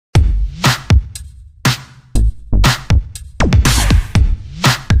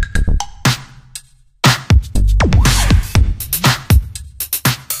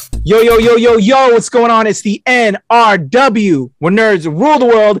Yo, what's going on? It's the NRW, where nerds rule the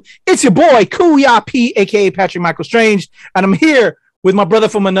world. It's your boy, Kuya P, aka Patrick Michael Strange, and I'm here with my brother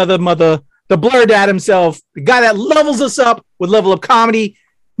from another mother, the Blur Dad himself, the guy that levels us up with Level Up Comedy,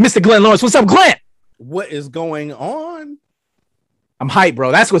 Mr. Glenn Lawrence. What's up, Glenn? What is going on? I'm hyped,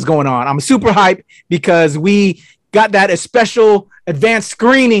 bro. That's what's going on. I'm super hyped because we got that special advanced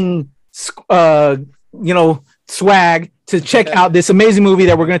screening, swag to check out this amazing movie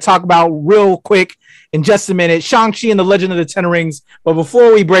that we're going to talk about real quick in just a minute. Shang-Chi and the Legend of the Ten Rings. But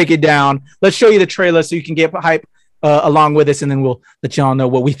before we break it down, let's show you the trailer so you can get hype along with us, and then we'll let y'all know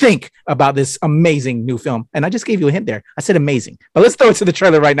what we think about this amazing new film. And I just gave you a hint there. I said amazing. But let's throw it to the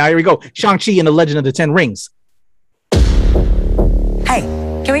trailer right now. Here we go. Shang-Chi and the Legend of the Ten Rings. Hey,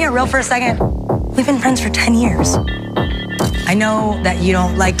 can we get real for a second? We've been friends for 10 years. I know that you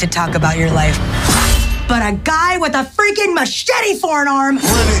don't like to talk about your life, but a guy with a freaking machete for an arm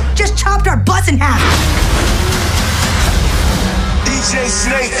just chopped our butts in half. DJ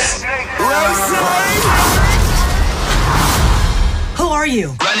Snake. Who are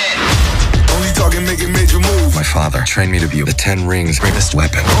you? Run it. Only talking, making major moves. My father trained me to be the Ten Rings' greatest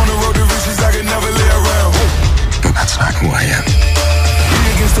weapon. On the road to riches, I can never lay around. But that's not who I am.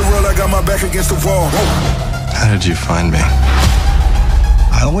 Me against the world, I got my back against the wall. How did you find me?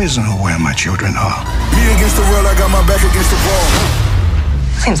 I always know where my children are. Me against the world, I got my back against the wall.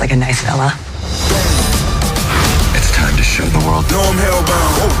 Seems like a nice fella. It's time to show the world No, I'm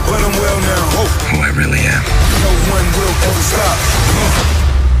hellbound, but I'm well now. who I really am. No one will ever stop.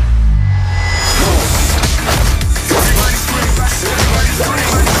 Everybody scream, everybody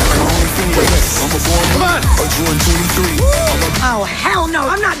scream. I'm a born man, a June 23. Oh, hell no,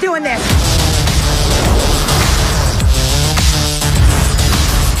 I'm not doing this.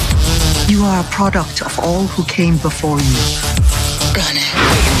 You are a product of all who came before you.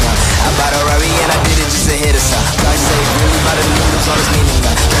 I bought a Rari and I did it just to hit us out. God say really about to lose all this meaning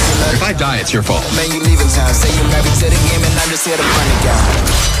now. If I die, it's your fault. Man, you leaving town. Say you're married to the game and I'm just here to run it down.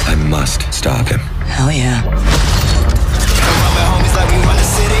 I must stop him. Hell yeah. I'm at homies like we run the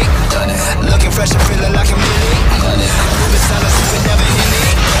city. Looking fresh and feeling like I'm really. Moving silence, you can never hear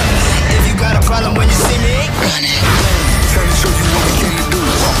me. If you got a problem when you see me, run it. Trying to show you what we came to do.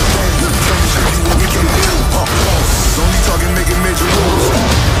 Trying to show you what we came to do. Only talking, making major moves.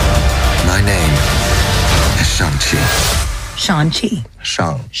 My name is Shang-Chi. Shang-Chi.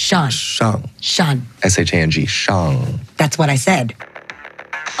 Shang. Shang. S-H-A-N-G. Shang. That's what I said.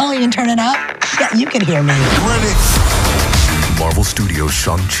 Oh, you can turn it up? Yeah, you can hear me. Run it. Marvel Studios'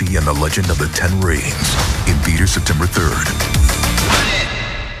 Shang-Chi and the Legend of the Ten Rings in theaters September 3rd.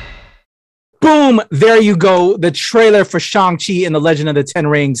 Boom, there you go. The trailer for Shang-Chi and the Legend of the Ten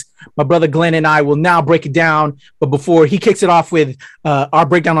Rings. My brother Glenn and I will now break it down. But before he kicks it off with our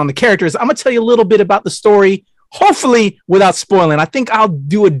breakdown on the characters, I'm going to tell you a little bit about the story, hopefully without spoiling. I think I'll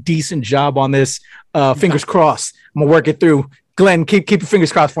do a decent job on this. Fingers crossed. I'm going to work it through. Glenn, keep your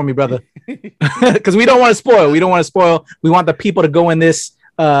fingers crossed for me, brother. Because we don't want to spoil. We don't want to spoil. We want the people to go in this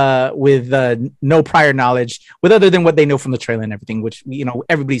with no prior knowledge, with other than what they know from the trailer and everything, which,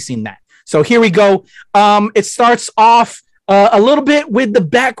 everybody's seen that. So here we go. It starts off a little bit with the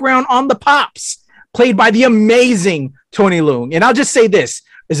background on the Pops, played by the amazing Tony Leung. And I'll just say this.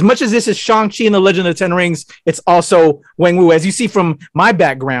 As much as this is Shang-Chi and the Legend of the Ten Rings, it's also Wenwu. As you see from my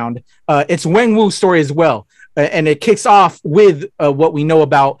background, it's Wenwu's story as well. And it kicks off with what we know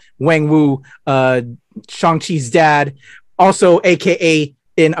about Wenwu, Shang-Chi's dad, also a.k.a.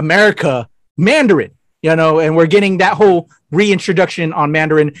 in America, Mandarin. And we're getting that whole reintroduction on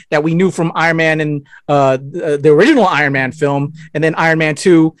Mandarin that we knew from Iron Man and the original Iron Man film, and then Iron Man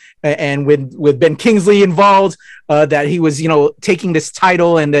 2, and with Ben Kingsley involved, that he was, taking this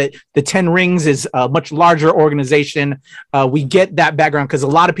title, and the Ten Rings is a much larger organization. We get that background because a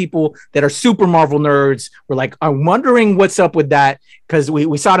lot of people that are super Marvel nerds were like, I'm wondering what's up with that, because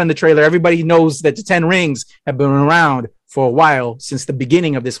we saw it in the trailer. Everybody knows that the Ten Rings have been around for a while, since the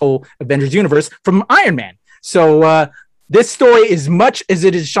beginning of this whole Avengers universe from Iron Man. So this story, as much as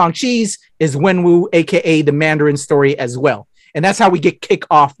it is Shang-Chi's, is Wenwu, aka the Mandarin story as well. And that's how we kick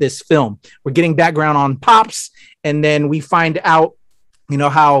off this film. We're getting background on Pops, and then we find out,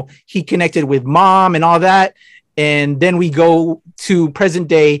 how he connected with Mom and all that. And then we go to present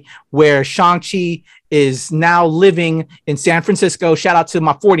day, where Shang-Chi is now living in San Francisco. Shout out to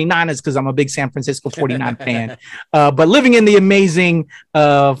my 49ers, because I'm a big San Francisco 49 fan. But living in the amazing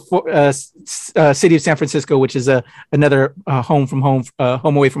city of San Francisco, which is another home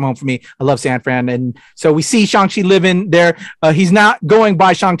away from home for me. I love San Fran. And so we see Shang-Chi living there. He's not going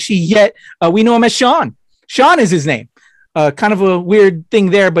by Shang-Chi yet. We know him as Sean. Sean is his name. Kind of a weird thing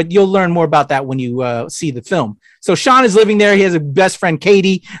there, but you'll learn more about that when you see the film. So Sean is living there. He has a best friend,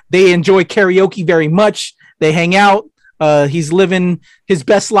 Katie. They enjoy karaoke very much. They hang out. He's living his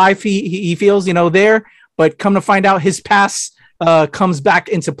best life. He feels, there. But come to find out, his past comes back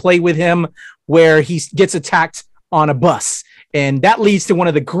into play with him, where he gets attacked on a bus, and that leads to one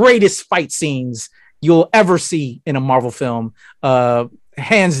of the greatest fight scenes you'll ever see in a Marvel film.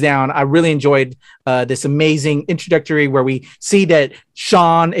 Hands down, I really enjoyed this amazing introductory where we see that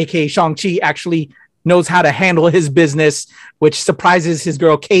Sean, aka Shang-Chi, actually knows how to handle his business, which surprises his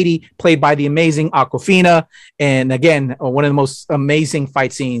girl Katie, played by the amazing Awkwafina. And again, one of the most amazing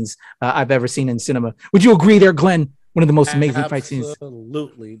fight scenes I've ever seen in cinema. Would you agree there, Glenn? One of the most amazing fight scenes.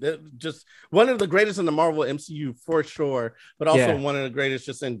 Absolutely. Just one of the greatest in the Marvel MCU for sure, but also one of the greatest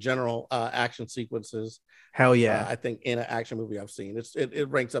just in general action sequences. Hell yeah. I think in an action movie I've seen. It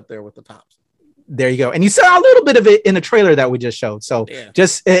ranks up there with the tops. There you go. And you saw a little bit of it in the trailer that we just showed. So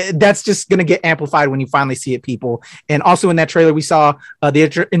that's just going to get amplified when you finally see it, people. And also in that trailer, we saw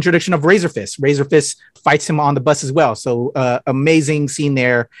the introduction of Razor Fist. Razor Fist fights him on the bus as well. So amazing scene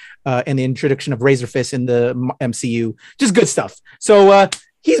there and the introduction of Razor Fist in the MCU. Just good stuff. So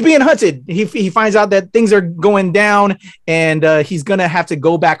he's being hunted. He finds out that things are going down, and he's going to have to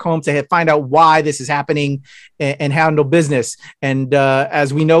go back home to find out why this is happening and handle business. And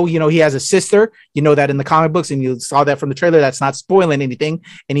as we know, he has a sister. You know that in the comic books, and you saw that from the trailer. That's not spoiling anything.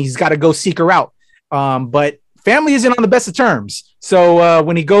 And he's got to go seek her out. But family isn't on the best of terms. So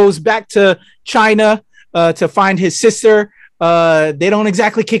when he goes back to China to find his sister, they don't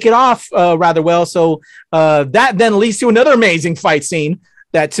exactly kick it off rather well. So that then leads to another amazing fight scene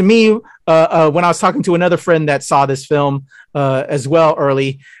that, to me, when I was talking to another friend that saw this film as well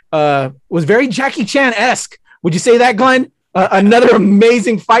early, was very Jackie Chan-esque. Would you say that, Glenn? Another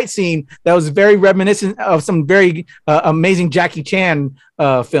amazing fight scene that was very reminiscent of some very amazing Jackie Chan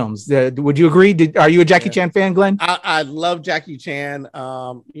films. Would you agree? Are you a Jackie Chan fan, Glenn? I love Jackie Chan,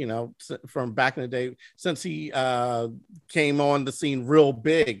 from back in the day, since he came on the scene real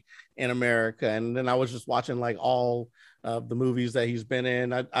big in America. And then I was just watching like all the movies that he's been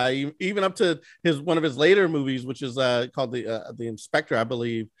in. I even up to one of his later movies, which is called the Inspector, I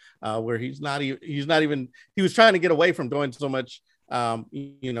believe, where he was trying to get away from doing so much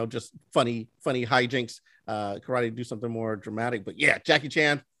just funny hijinks, karate, do something more dramatic. But yeah, Jackie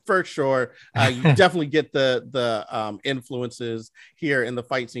Chan for sure. You definitely get the influences here in the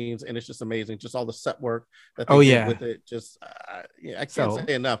fight scenes, and it's just amazing. Just all the set work that they did with it. Just I can't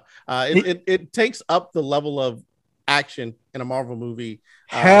say enough. It takes up the level of action in a Marvel movie.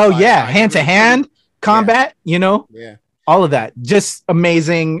 Hell yeah, hand-to-hand combat, all of that, just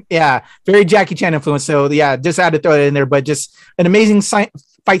amazing. Very Jackie Chan influence. So just had to throw it in there. But just an amazing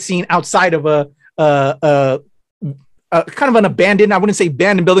fight scene outside of a kind of an abandoned, I wouldn't say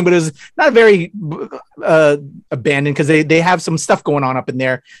abandoned building, but it was not very abandoned, because they have some stuff going on up in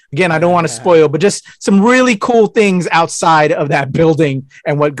there. Again, I don't want to spoil, but just some really cool things outside of that building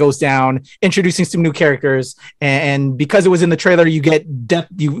and what goes down, introducing some new characters. And because it was in the trailer, you get Death,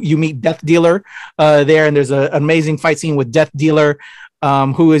 you meet Death Dealer there, and there's an amazing fight scene with Death Dealer,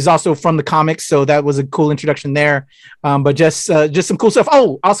 who is also from the comics. So that was a cool introduction there. But just some cool stuff.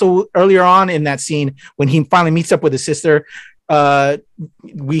 Oh, also earlier on in that scene, when he finally meets up with his sister,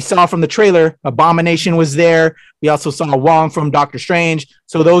 we saw from the trailer, Abomination was there. We also saw Wong from Doctor Strange.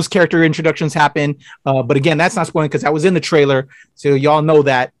 So those character introductions happen. But again, that's not spoiling because that was in the trailer. So y'all know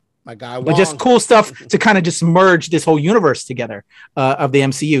that. My guy Wong. But just cool stuff to kind of just merge this whole universe together of the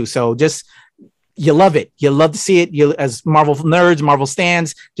MCU. So just, you love it. You love to see it. You, as Marvel nerds, Marvel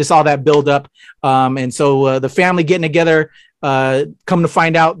stands, just all that build up. And so the family getting together, come to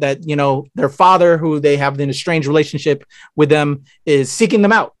find out that, their father, who they have an estranged relationship with them, is seeking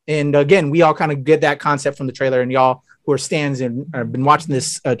them out. And again, we all kind of get that concept from the trailer, and y'all who are stands and have been watching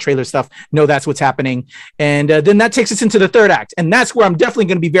this trailer stuff know that's what's happening. And then that takes us into the third act. And that's where I'm definitely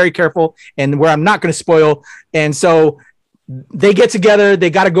going to be very careful and where I'm not going to spoil. And so they get together, they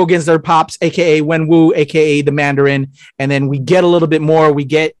got to go against their pops, aka Wenwu, aka the Mandarin, and then we get a little bit more. We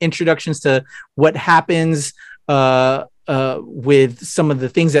get introductions to what happens with some of the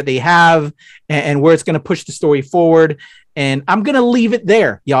things that they have and where it's going to push the story forward. And I'm going to leave it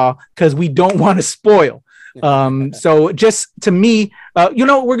there, y'all, because we don't want to spoil. So just to me, we're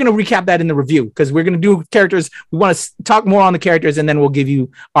going to recap that in the review, because we're going to do characters. We want to talk more on the characters, and then we'll give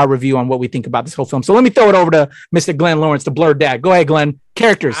you our review on what we think about this whole film. So let me throw it over to Mr. Glenn Lawrence, the Blurred Dad. Go ahead, Glenn.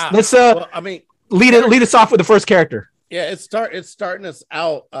 Characters. Let's lead us off with the first character. Yeah, it's starting us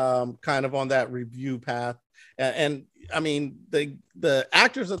out kind of on that review path. And I mean, the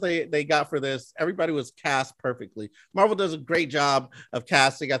actors that they got for this, everybody was cast perfectly. Marvel does a great job of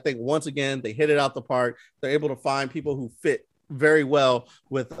casting. I think once again they hit it out the park. They're able to find people who fit very well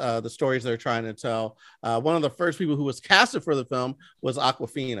with the stories they're trying to tell. One of the first people who was casted for the film was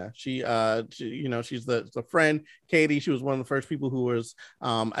Aquafina. She you know, she's the friend Katie. She was one of the first people who was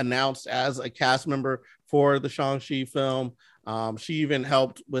announced as a cast member for the Shang-Chi film. She even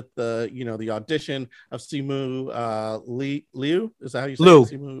helped with the audition of Simu Liu. Is that how you say Liu. it?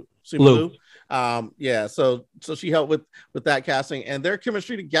 Simu Liu. Liu. Yeah, so she helped with that casting, and their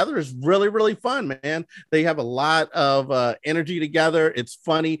chemistry together is really, really fun, man. They have a lot of energy together. It's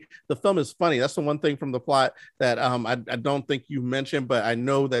funny. The film is funny. That's the one thing from the plot that I don't think you mentioned, but I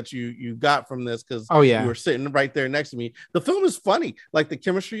know that you got from this because you were sitting right there next to me. The film is funny. Like, the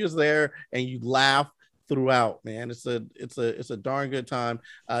chemistry is there, and you laugh throughout, man. It's a darn good time.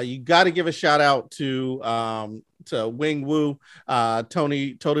 You got to give a shout out to Wing Wu,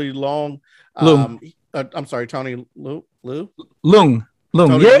 Tony Long. I'm sorry, Tony Lung.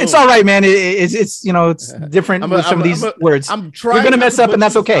 Yeah, it's all right, man. It's it's different with some of these words. You're gonna mess up, and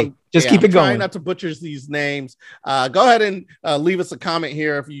that's okay. Just keep it going. Trying not to butcher these names. Go ahead and leave us a comment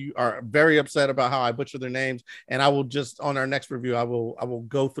here if you are very upset about how I butcher their names, and I will just, on our next review, I will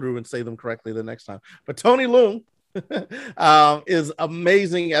go through and say them correctly the next time. But Tony Leung is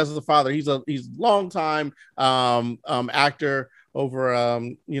amazing as the father. He's long time actor over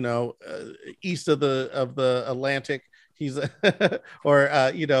east of the Atlantic. He's or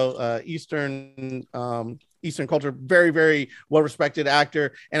Eastern culture, very, very well-respected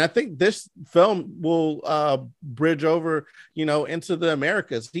actor. And I think this film will bridge over, into the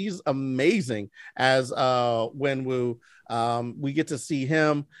Americas. He's amazing as Wenwu. We get to see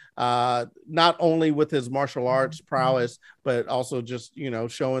him not only with his martial arts prowess, but also just,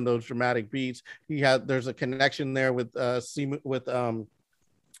 showing those dramatic beats. There's a connection there with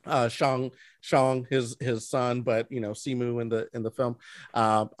Shang, his son, but Simu in the film.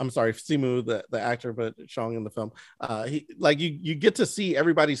 I'm sorry, Simu the actor, but Shang in the film. You get to see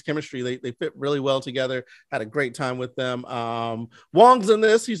everybody's chemistry. They fit really well together. Had a great time with them. Wong's in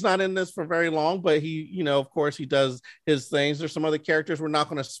this. He's not in this for very long, but he, of course, he does his things. There's some other characters we're not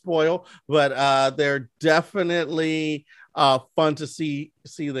going to spoil, but they're definitely fun to see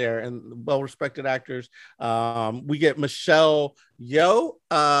there, and well-respected actors. We get Michelle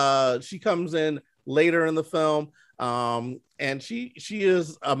Yeoh. She comes in later in the film, and she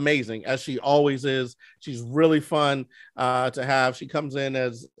is amazing, as she always is. She's really fun to have. She comes in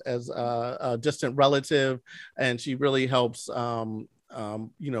as a distant relative, and she really helps move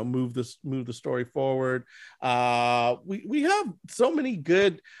the story forward. We have so many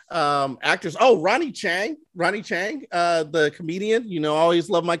good actors. Oh, Ronnie Chang, the comedian. Always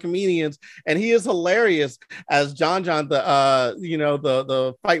love my comedians, and he is hilarious as John,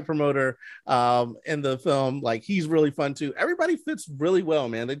 the fight promoter in the film. Like, he's really fun too. Everybody fits really well,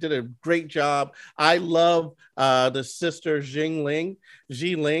 man. They did a great job. I love the sister Ji Ling. That's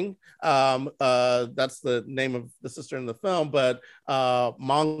the name of the sister in the film, but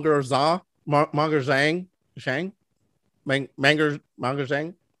Manger Zhang.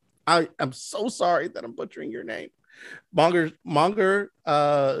 I'm so sorry that I'm butchering your name. Manger Zhang.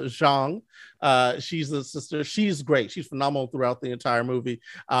 She's the sister. She's great. She's phenomenal throughout the entire movie.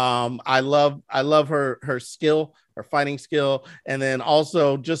 I love her skill, her fighting skill, and then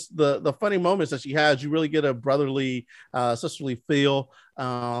also just the funny moments that she has. You really get a brotherly, sisterly feel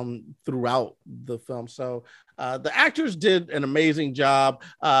throughout the film. So the actors did an amazing job.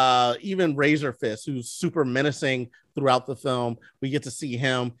 Even Razor Fist, who's super menacing throughout the film, we get to see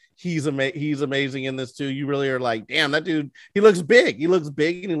him. He's amazing in this too. You really are like, damn, that dude, he looks big and he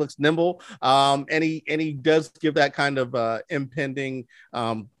looks nimble. And he does give that kind of impending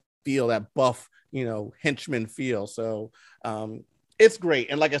feel, that buff, henchman feel. So it's great.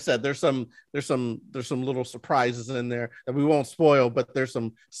 And like I said, there's some little surprises in there that we won't spoil, but there's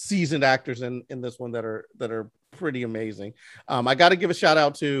some seasoned actors in this one that are pretty amazing. I got to give a shout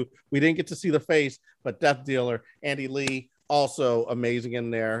out to, we didn't get to see the face, but Death Dealer, Andy Lee, also amazing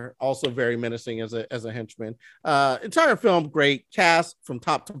in there, also very menacing as a henchman. Entire film, great cast from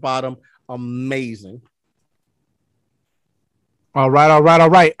top to bottom, amazing. All right.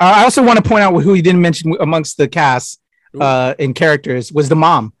 I also want to point out who you didn't mention amongst the cast in characters was the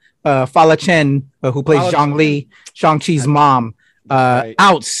mom, Fala Chen, who plays Zhang Li, Shang-Chi's mom.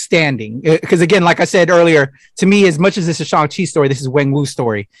 Outstanding. Because again, like I said earlier, to me, as much as this is a Shang-Chi story, this is Wang Wu's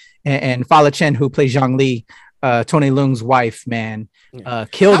story. And Fala Chen, who plays Zhang Li, Tony Leung's wife, man,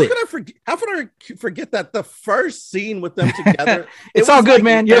 killed it. How could I forget that the first scene with them together? It's all good,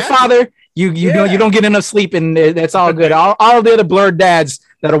 man. You're a father. You know you don't get enough sleep, and that's all good. All the other blurred dads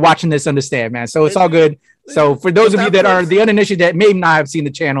that are watching this understand, man. So it's all good. So for those of you that are the uninitiated that may not have seen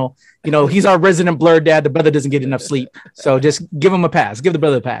the channel, you know, he's our resident blurred dad. The brother doesn't get enough sleep, so just give him a pass. Give the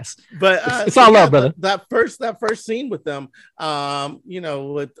brother a pass. But it's all love, brother. That first scene with them, you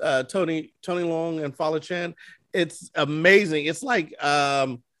know, with Tony Leung and Fala Chen, it's amazing. It's like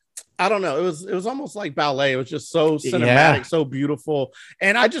I don't know. It was almost like ballet. It was just so cinematic, so beautiful,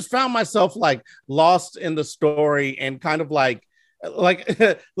 and I just found myself like lost in the story and kind of like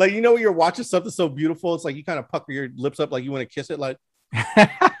you know, when you're watching something so beautiful, it's like you kind of pucker your lips up like you want to kiss it. Like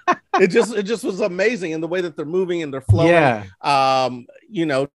it just was amazing, and the way that they're moving and they're flowing. You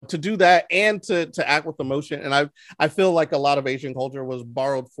know, to do that and to act with emotion, and I feel like a lot of Asian culture was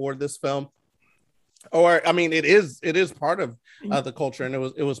borrowed for this film. Or I mean, it is part of the culture, and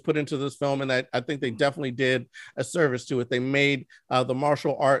it was put into this film, and I think they definitely did a service to it. They made the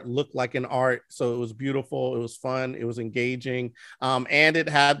martial art look like an art, so it was beautiful, it was fun, it was engaging, and it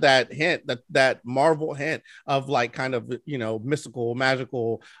had that hint, that Marvel hint of like kind of, you know, mystical,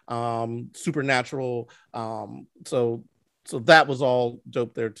 magical, supernatural. So that was all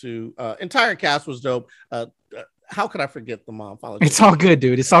dope there too. Entire cast was dope. How could I forget the mom? It's all good,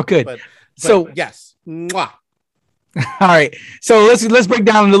 dude. It's all good. But so yes. Mwah. All right. So let's break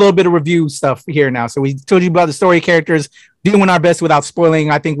down a little bit of review stuff here now. So we told you about the story, characters, doing our best without spoiling.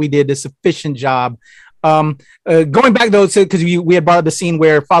 I think we did a sufficient job. Going back though, because we had brought up the scene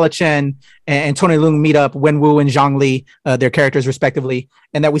where Fala Chen and Tony Leung meet up, Wenwu and Zhang Li, their characters respectively,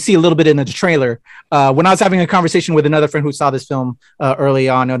 and that we see a little bit in the trailer. When I was having a conversation with another friend who saw this film early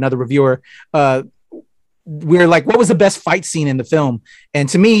on, another reviewer, we were like, what was the best fight scene in the film? And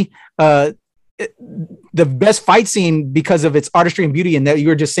to me, the best fight scene, because of its artistry and beauty, and that you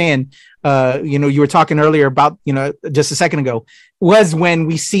were just saying, you know, you were talking earlier about, you know, just a second ago, was when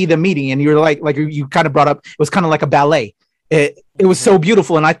we see the meeting, and you're like you kind of brought up, it was kind of like a ballet. It was so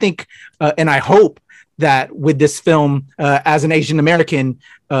beautiful, and I think, and I hope that with this film, as an Asian American,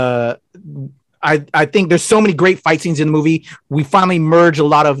 I think there's so many great fight scenes in the movie. We finally merge a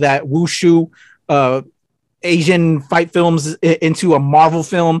lot of that wushu Asian fight films into a Marvel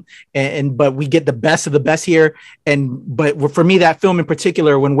film, but we get the best of the best here. But for me, that film in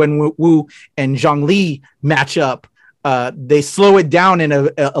particular, when Wu and Zhang Li match up, they slow it down in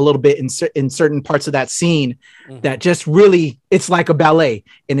a little bit in certain parts of that scene, that just really, it's like a ballet,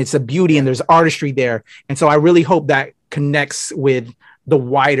 and it's a beauty, and there's artistry there. And so I really hope that connects with the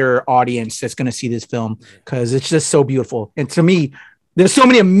wider audience that's going to see this film, because it's just so beautiful. And to me, there's so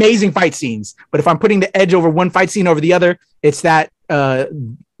many amazing fight scenes, but if I'm putting the edge over one fight scene over the other, it's that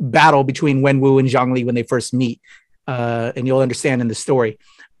battle between Wenwu and Zhang Li when they first meet, and you'll understand in the story.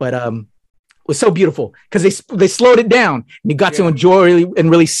 But it was so beautiful because they slowed it down, and you got to enjoy and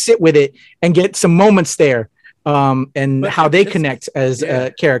really sit with it and get some moments there, and how they connect as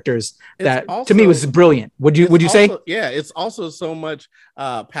characters. That also, to me, was brilliant. Would you say? Yeah, it's also so much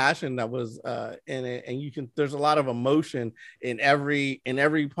passion that was in it, and there's a lot of emotion in every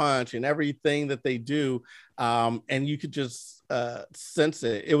punch and everything that they do, and you could just sense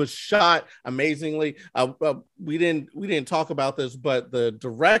it. It was shot amazingly. We didn't talk about this, but the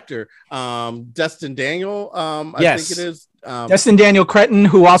director, Destin Daniel, I think it is. Destin Daniel Cretton,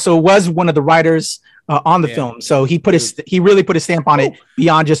 who also was one of the writers on the film. So he really put a stamp on it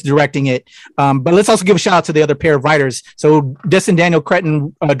beyond just directing it. But let's also give a shout out to the other pair of writers. So Destin Daniel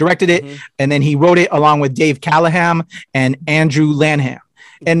Cretton directed it, and then he wrote it along with Dave Callahan and Andrew Lanham.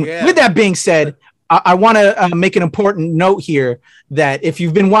 And with that being said, I want to make an important note here that if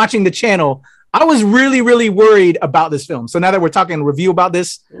you've been watching the channel, I was really, really worried about this film. So now that we're talking review about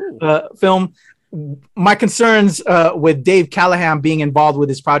this film, my concerns with Dave Callahan being involved with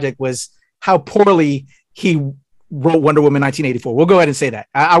this project was how poorly he wrote Wonder Woman 1984. We'll go ahead and say that.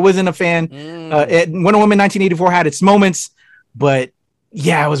 I wasn't a fan. Wonder Woman 1984 had its moments, but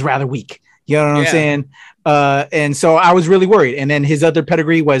yeah, it was rather weak. You know what I'm saying? And so I was really worried. And then his other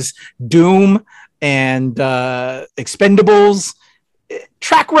pedigree was Doom and Expendables.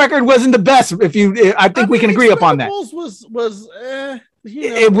 Track record wasn't the best. I think we can agree upon that.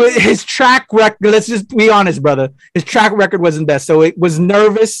 His track record. Let's just be honest, brother. His track record wasn't best. So it was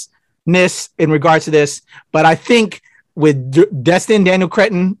nervousness in regards to this. But I think with Destin Daniel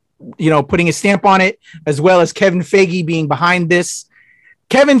Cretton, putting a stamp on it, as well as Kevin Feige being behind this.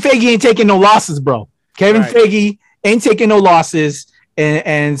 Kevin Feige ain't taking no losses, bro. Kevin Feige ain't taking no losses,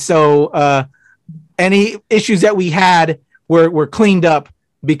 and so any issues that we had were cleaned up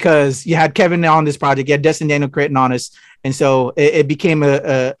because you had Kevin on this project, you had Destin Daniel Cretton on us, and so it became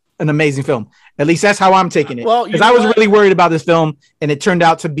an amazing film. At least that's how I'm taking it. Well, because I was really worried about this film, and it turned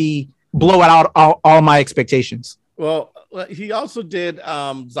out to be blow out all my expectations. Well, he also did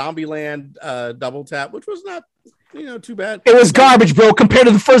Zombieland Double Tap, which was not, too bad. It was garbage, bro, compared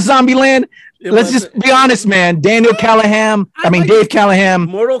to the first Zombieland. Let's just be honest, man. Dave Callahan has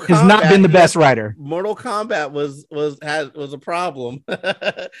not been the best writer. Mortal Kombat was a problem.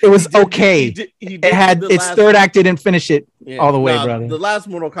 It was okay. It had its third act, didn't finish it all the way, brother. The last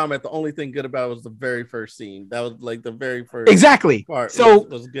Mortal Kombat, the only thing good about it was the very first scene. That was like the very first part. So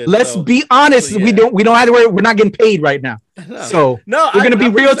was good. Let's be honest. So, yeah. We don't have to worry. We're not getting paid right now. So we're gonna be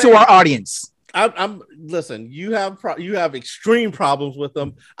real to our audience. Listen. You have extreme problems with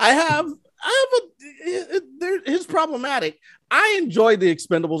them. It's problematic. I enjoyed the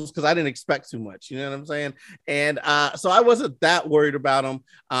Expendables because I didn't expect too much. You know what I'm saying? And so I wasn't that worried about them.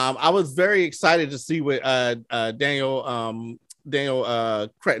 I was very excited to see what Daniel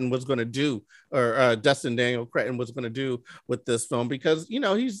Cretton was going to do, or Destin Daniel Cretton was going to do with this film, because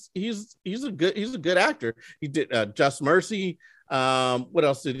he's a good actor. He did Just Mercy. What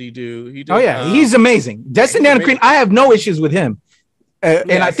else did he do? He did, he's amazing. Destin Daniel Cretton, I have no issues with him.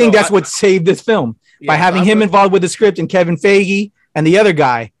 And I think that's what saved this film, by having him involved with the script, and Kevin Feige and the other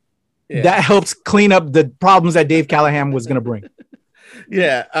guy. That helps clean up the problems that Dave Callahan was going to bring.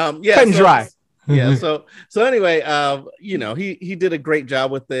 Cut and dry. So anyway, he did a great job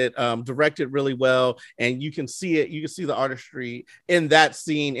with it, directed really well, and you can see it. You can see the artistry in that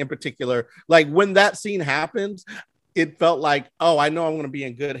scene in particular. Like when that scene happens, it felt like, oh, I know I'm going to be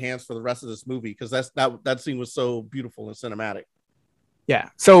in good hands for the rest of this movie, because that scene was so beautiful and cinematic. Yeah.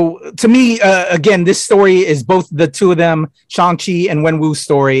 So to me, again, this story is both the two of them, Shang-Chi and Wenwu's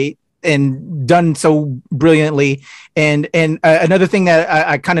story, and done so brilliantly. And another thing that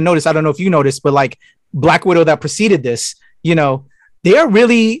I kind of noticed, I don't know if you noticed, but like Black Widow that preceded this, they are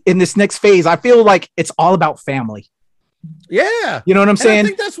really in this next phase. I feel like it's all about family. Yeah. You know what I'm saying? I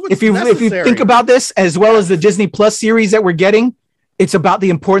think that's what's if you think about this, as well as the Disney Plus series that we're getting, it's about the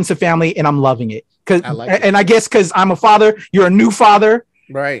importance of family, and I'm loving it. I guess because I'm a father, you're a new father,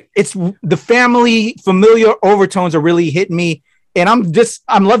 right? It's the familiar overtones are really hitting me, and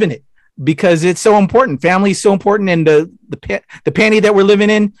I'm loving it because it's so important. Family is so important, and the panty that we're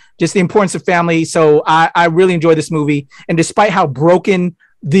living in, just the importance of family. So I really enjoy this movie, and despite how broken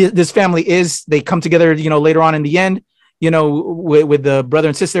this family is, they come together, later on in the end, with the brother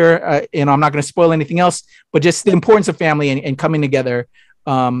and sister. I'm not going to spoil anything else, but just the importance of family and coming together.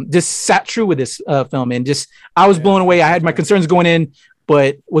 Just sat true with this film, and I was blown away. I had my concerns going in,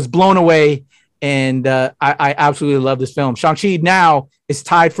 but was blown away, and I absolutely love this film. Shang-Chi now is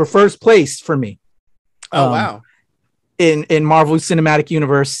tied for first place for me. Wow! In Marvel Cinematic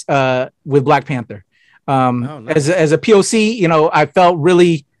Universe with Black Panther. Nice. As a POC, I felt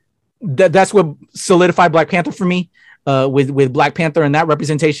really that's what solidified Black Panther for me. With Black Panther and that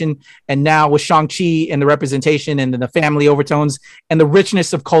representation, and now with Shang-Chi and the representation and the family overtones and the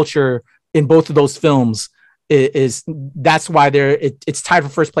richness of culture in both of those films that's why it's tied for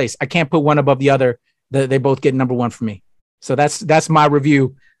first place. I can't put one above the other. They both get number one for me. So that's my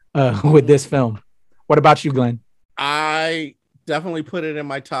review with this film. What about you, Glenn? I definitely put it in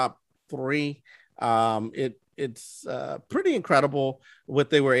my top 3. It's pretty incredible what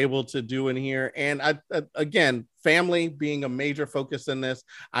they were able to do in here. And again, family being a major focus in this,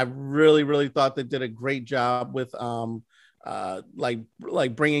 I really, really thought they did a great job with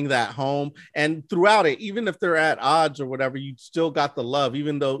like bringing that home. And throughout it, even if they're at odds or whatever, you still got the love,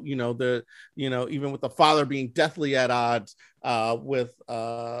 even though, even with the father being deathly at odds with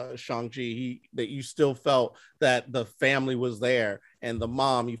Shang-Chi, that you still felt that the family was there, and the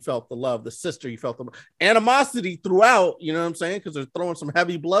mom, you felt the love, the sister, you felt the animosity throughout, you know what I'm saying? Because they're throwing some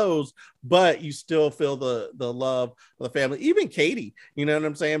heavy blows, but you still feel the love of the family. Even Katie, you know what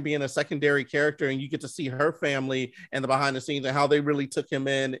I'm saying, being a secondary character, and you get to see her family and the behind the scenes and how they really took him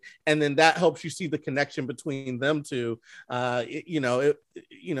in, and then that helps you see the connection between them two. That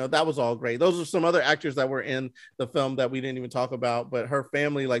was all great. Those are some other actors that were in the film that we didn't even talk about, but her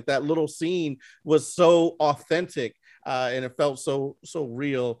family, like that little scene was so authentic, and it felt so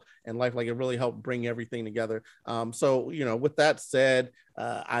real and like it really helped bring everything together. With that said,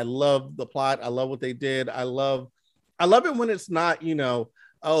 I love the plot. I love what they did. I love it when it's not,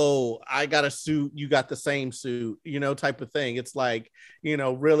 oh, I got a suit, you got the same suit, type of thing. It's like,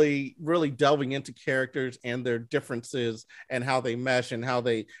 really, really delving into characters and their differences and how they mesh and how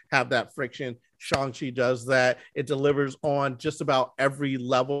they have that friction. Shang-Chi does that. It delivers on just about every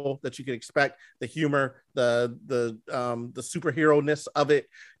level that you could expect. The humor, the superhero-ness of it,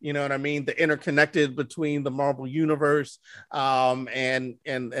 you know what I mean? The interconnected between the Marvel universe, and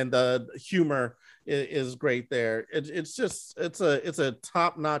the humor is great there. It's a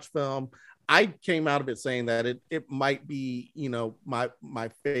top-notch film. I came out of it saying that it might be, you know, my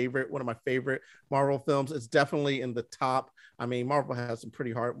favorite, one of my favorite Marvel films. It's definitely in the top. I mean, Marvel has some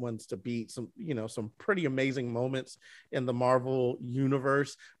pretty hard ones to beat, some pretty amazing moments in the Marvel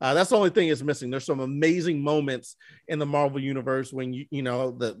universe. That's the only thing is missing. There's some amazing moments in the Marvel universe when you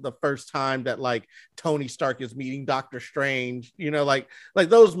know, the first time that like Tony Stark is meeting Doctor Strange, you know, like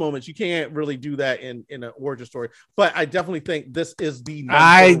those moments. You can't really do that in an origin story. But I definitely think this is the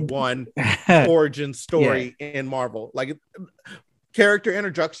number one origin story in Marvel. Like, character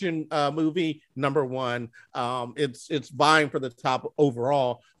introduction movie number one. It's vying for the top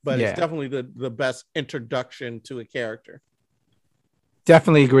overall, but it's definitely the best introduction to a character.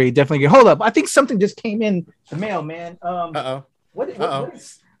 Definitely agree. Hold up, I think something just came in the mail, man. What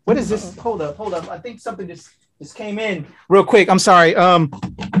is this? Hold up, I think something just came in real quick. I'm sorry.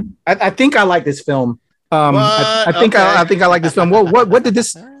 I think I like this film. I think I like this film. What did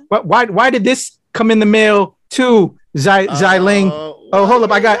this, why did this come in the mail to Xiling? Oh, hold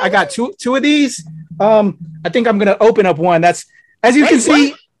up. I got two of these. I think I'm gonna open up one. That's, as you can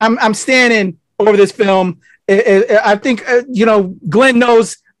see, I'm standing over this film. I think you know, Glenn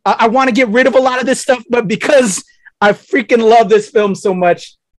knows I want to get rid of a lot of this stuff, but because I freaking love this film so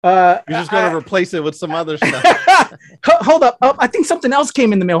much, you're just gonna replace it with some other stuff. Hold up. I think something else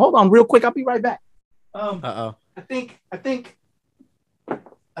came in the mail. Hold on, real quick. I'll be right back. I think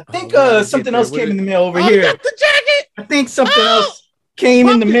something else came in the mail over here. Got the jacket. I think something else came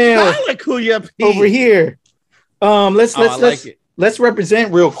in the mail over here. Let's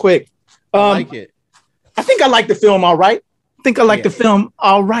represent real quick. I like it. I think I like the film all right. The film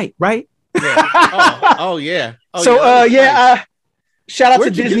all right, right? Yeah. Oh yeah. Shout out to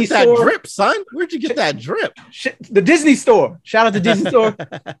Disney Store. That drip, son. Where'd you get that drip? The Disney Store. Shout out to Disney Store.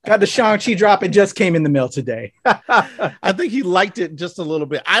 Got the Shang-Chi drop. It just came in the mail today. I think he liked it just a little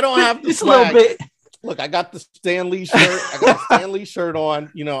bit. I don't have just a little bit. Look, I got the Stan Lee shirt. I got the Stan Lee shirt on.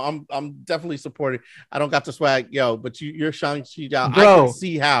 You know, I'm definitely supporting. I don't got the swag, but you're Shang-Chi down. I can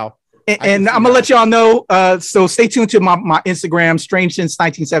see how. And I'm gonna let y'all know. So stay tuned to my Instagram, Strange Since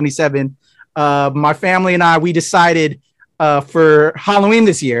 1977. My family and we decided for Halloween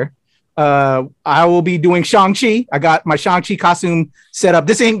this year, I will be doing Shang-Chi. I got my Shang-Chi costume set up.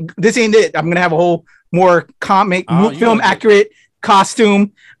 This ain't it. I'm gonna have a whole more comic film accurate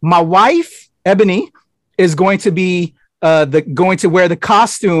costume. My wife Ebony is going to be going to wear the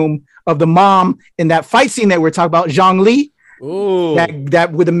costume of the mom in that fight scene that we're talking about, Zhang Li. Ooh.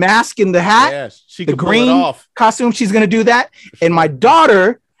 That with the mask and the hat, yes, she the can green pull it off. Costume. She's gonna do that. And my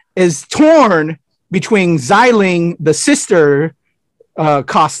daughter is torn between Xiling, the sister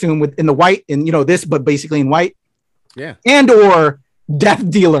costume in the white, and you know this, but basically in white. Yeah. And or Death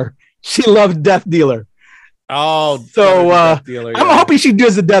Dealer. She loves Death Dealer. Oh, so I'm hoping she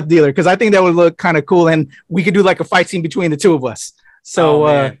does the Death Dealer because I think that would look kind of cool, and we could do like a fight scene between the two of us.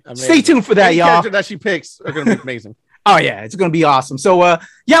 So stay tuned for that, Any y'all. character that she picks are gonna be amazing. Oh yeah, it's gonna be awesome. So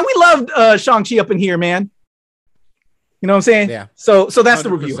we loved Shang-Chi up in here, man. You know what I'm saying? Yeah. So that's 100%. The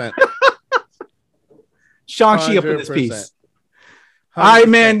review. 100%. Shang-Chi up in this piece. All right,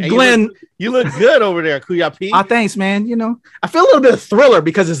 man. Glenn, you look good over there, Kuya P. Thanks, man. You know, I feel a little bit of Thriller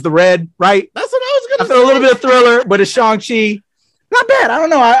because it's the red, right? That's what I was gonna say. I feel a little bit of Thriller, but it's Shang-Chi. Not bad. I don't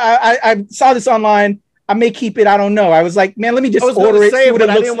know. I saw this online. I may keep it. I don't know. I was like, man, let me just order it. See what it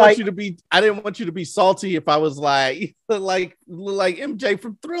looks like. I didn't want you to be salty if I was like MJ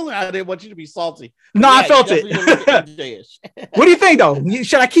from Thriller. I didn't want you to be salty. No, I felt it. What do you think though?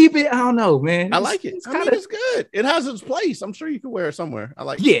 Should I keep it? I don't know, man. I like it. It's good. It has its place. I'm sure you can wear it somewhere. I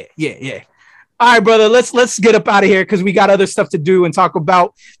like it. Yeah. All right, brother. Let's get up out of here because we got other stuff to do and talk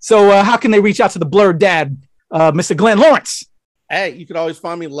about. So how can they reach out to the Blurred Dad, Mr. Glenn Lawrence? Hey, you can always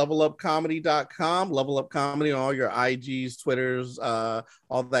find me levelupcomedy.com, Level Up Comedy on all your IGs, Twitters, all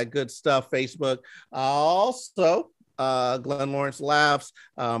that good stuff, Facebook. Also, Glenn Lawrence Laughs,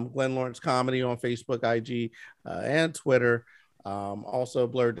 Glenn Lawrence Comedy on Facebook, IG, and Twitter. Also,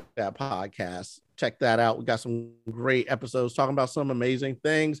 Blurred Dad Podcast. Check that out. We got some great episodes talking about some amazing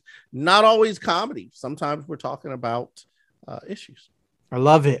things. Not always comedy. Sometimes we're talking about issues. I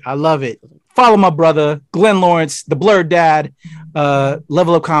love it. Follow my brother, Glenn Lawrence, the Blurred Dad,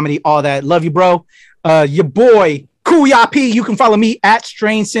 Level Up Comedy, all that. Love you, bro. Your boy, Kuya P. You can follow me at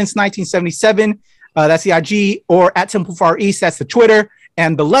Strange Since 1977. That's the IG, or at Temple Far East. That's the Twitter.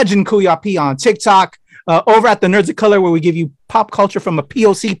 and the legend Kuya P on TikTok. Over at the Nerds of Color, where we give you pop culture from a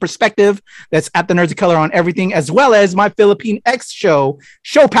POC perspective. That's at the Nerds of Color on everything, as well as my Philippine X show,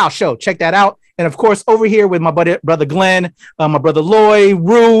 Show Pal Show. Check that out. And of course, over here with my brother Glenn, my brother Loy,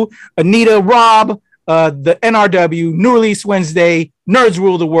 Rue, Anita, Rob, the NRW, New Release Wednesday, Nerds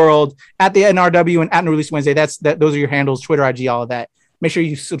Rule the World, at the NRW and at New Release Wednesday. Those are your handles, Twitter, IG, all of that. Make sure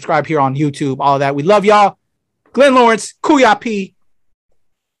you subscribe here on YouTube, all of that. We love y'all. Glenn Lawrence, Kuya P,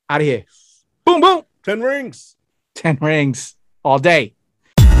 out of here. Boom, boom. 10 rings. 10 rings all day.